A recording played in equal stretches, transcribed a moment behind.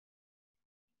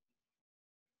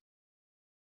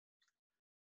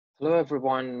Hello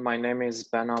everyone, my name is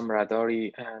Behnam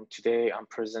Rahdari and today I'm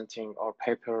presenting our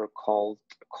paper called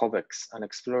CovEx, an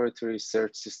exploratory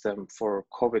search system for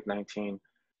COVID-19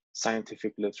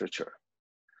 scientific literature.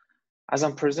 As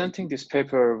I'm presenting this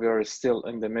paper, we are still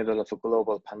in the middle of a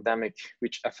global pandemic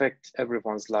which affects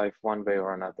everyone's life one way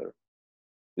or another.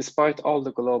 Despite all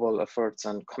the global efforts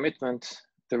and commitment,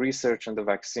 the research on the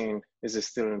vaccine is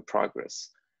still in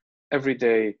progress. Every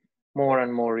day, more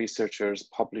and more researchers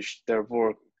publish their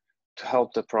work to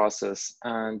help the process,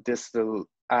 and this will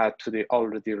add to the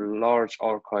already large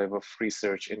archive of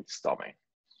research in this domain.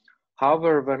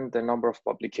 However, when the number of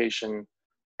publications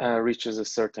reaches a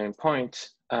certain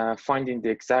point, finding the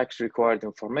exact required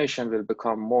information will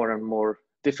become more and more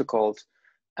difficult,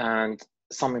 and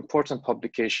some important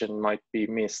publication might be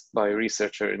missed by a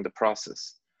researcher in the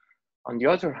process. On the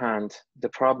other hand, the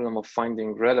problem of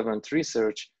finding relevant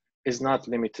research is not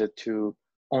limited to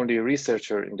only a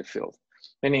researcher in the field.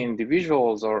 Many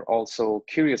individuals are also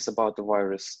curious about the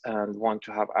virus and want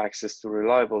to have access to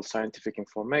reliable scientific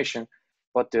information,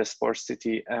 but the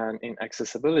sparsity and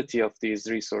inaccessibility of these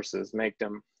resources make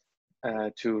them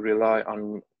to rely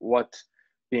on what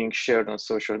being shared on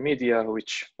social media,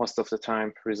 which most of the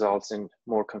time results in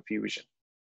more confusion.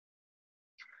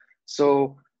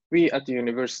 So we at the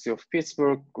University of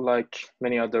Pittsburgh, like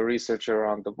many other researchers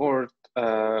around the world,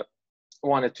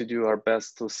 wanted to do our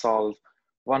best to solve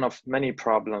one of many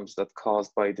problems that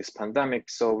caused by this pandemic.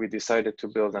 So we decided to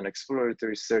build an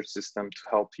exploratory search system to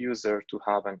help users to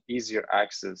have an easier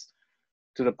access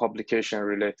to the publication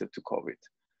related to COVID.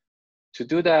 To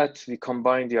do that, we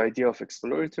combined the idea of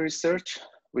exploratory search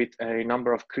with a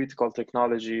number of critical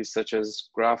technologies such as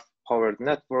graph-powered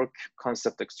network,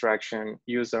 concept extraction,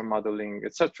 user modeling,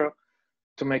 etc.,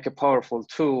 to make a powerful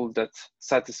tool that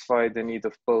satisfies the need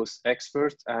of both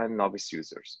expert and novice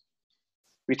users.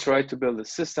 We tried to build a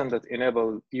system that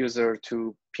enables users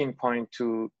to pinpoint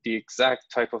to the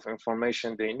exact type of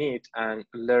information they need and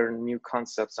learn new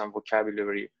concepts and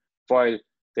vocabulary while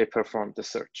they perform the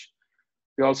search.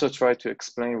 We also try to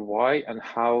explain why and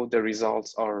how the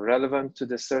results are relevant to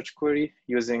the search query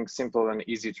using simple and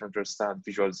easy to understand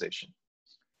visualization.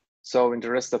 So in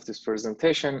the rest of this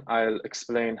presentation, I'll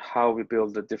explain how we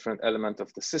build the different elements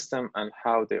of the system and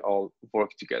how they all work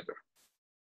together.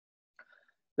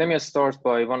 Let me start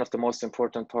by one of the most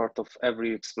important parts of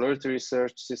every exploratory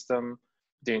search system,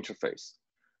 the interface.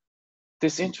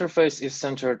 This interface is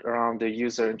centered around the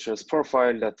user interest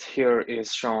profile that here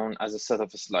is shown as a set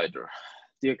of sliders.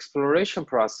 The exploration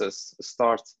process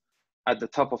starts at the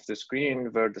top of the screen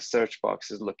where the search box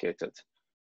is located.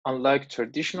 Unlike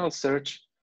traditional search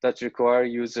that require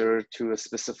user to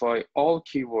specify all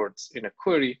keywords in a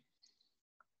query,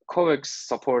 CovEx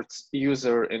supports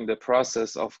user in the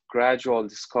process of gradual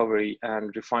discovery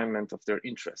and refinement of their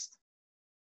interest.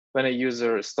 When a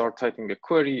user starts typing a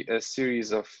query, a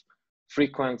series of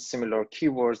frequent similar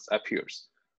keywords appears,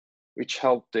 which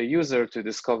help the user to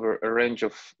discover a range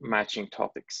of matching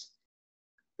topics.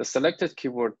 The selected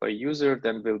keyword by user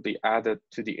then will be added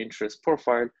to the interest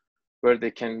profile where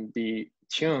they can be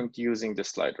tuned using the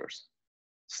sliders.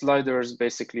 Sliders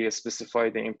basically specify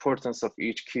the importance of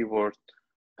each keyword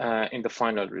in the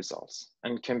final results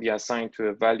and can be assigned to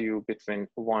a value between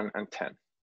 1 and 10.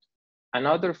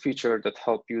 Another feature that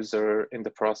helps user in the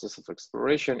process of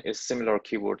exploration is similar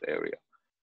keyword area.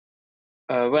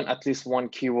 When at least one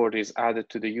keyword is added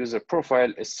to the user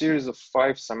profile, a series of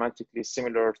 5 semantically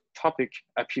similar topics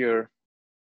appear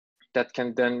that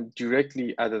can then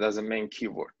directly added as a main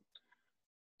keyword.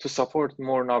 To support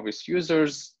more novice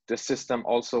users, the system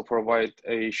also provides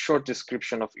a short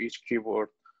description of each keyword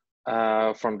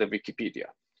from the Wikipedia.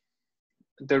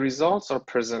 The results are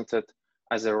presented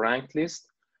as a ranked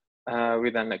list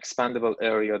with an expandable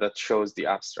area that shows the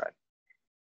abstract.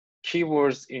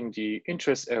 Keywords in the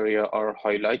interest area are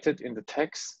highlighted in the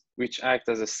text, which act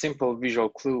as a simple visual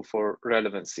clue for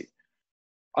relevancy.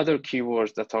 Other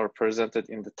keywords that are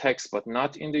presented in the text but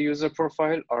not in the user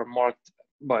profile are marked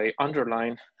by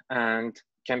underline and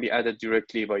can be added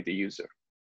directly by the user.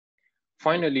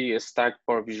 Finally, a stacked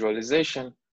bar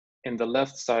visualization in the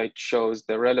left side shows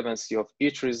the relevancy of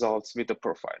each result with the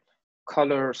profile.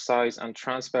 Color, size, and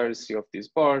transparency of these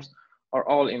bars are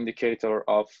all indicator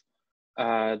of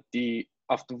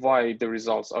why the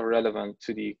results are relevant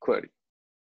to the query.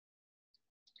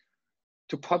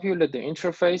 To populate the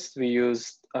interface, we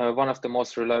used one of the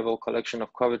most reliable collection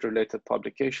of COVID-related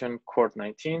publication,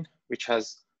 COVID-19, which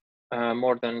has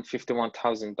more than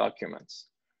 51,000 documents.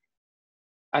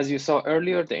 As you saw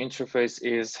earlier, the interface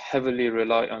is heavily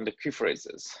rely on the key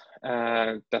phrases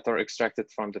that are extracted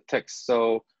from the text.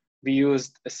 So we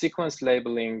used a sequence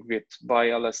labeling with by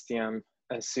LSTM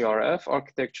a CRF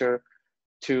architecture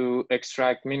to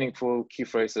extract meaningful key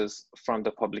phrases from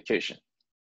the publication.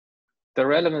 The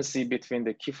relevancy between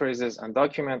the key phrases and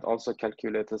document also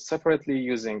calculated separately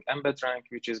using embed rank,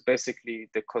 which is basically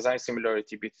the cosine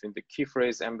similarity between the key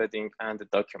phrase embedding and the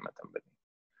document embedding.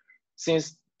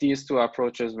 Since these two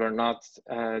approaches were not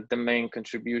the main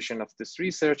contribution of this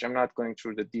research, I'm not going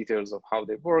through the details of how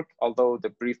they work, although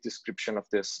the brief description of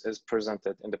this is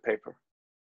presented in the paper.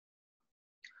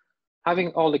 Having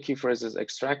all the key phrases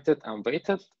extracted and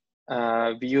weighted,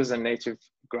 we use a native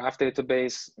graph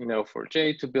database,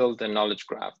 Neo4j, to build a knowledge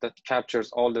graph that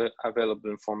captures all the available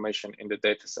information in the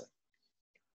dataset.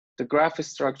 The graph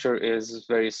structure is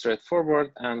very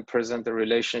straightforward and presents the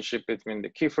relationship between the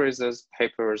key phrases,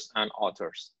 papers, and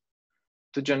authors.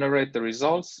 To generate the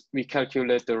results, we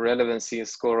calculate the relevancy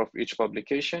score of each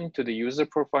publication to the user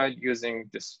profile using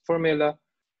this formula.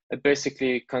 It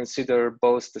basically considers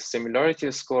both the similarity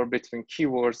score between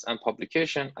keywords and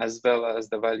publication, as well as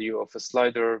the value of a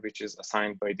slider, which is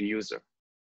assigned by the user.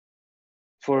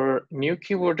 For new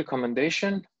keyword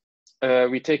recommendation,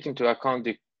 we take into account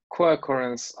the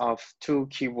co-occurrence of two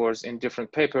keywords in different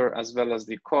paper, as well as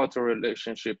the co-author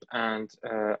relationship and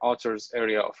author's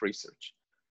area of research.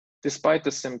 Despite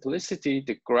the simplicity,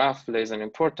 the graph plays an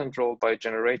important role by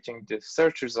generating the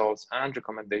search results and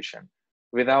recommendation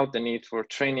without the need for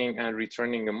training and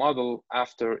returning a model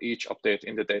after each update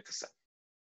in the dataset.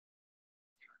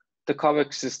 The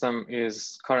CovEx system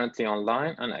is currently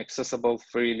online and accessible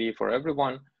freely for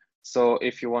everyone. So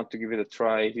if you want to give it a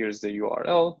try, here's the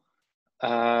URL.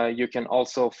 You can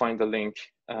also find the link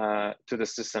to the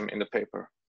system in the paper.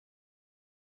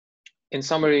 In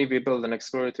summary, we build an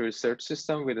exploratory search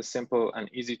system with a simple and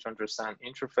easy to understand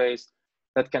interface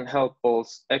that can help both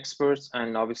experts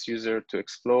and novice users to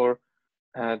explore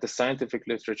the scientific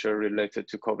literature related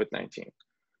to COVID-19.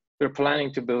 We're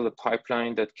planning to build a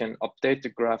pipeline that can update the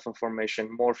graph information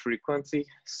more frequently,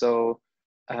 so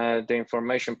the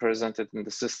information presented in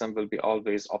the system will be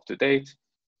always up to date.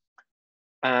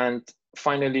 And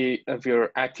finally,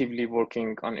 we're actively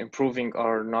working on improving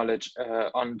our knowledge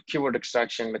on keyword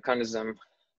extraction mechanism.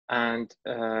 And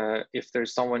if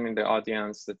there's someone in the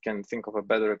audience that can think of a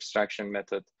better extraction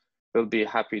method, we'll be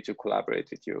happy to collaborate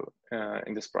with you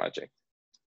in this project.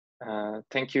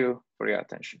 Thank you for your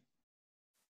attention.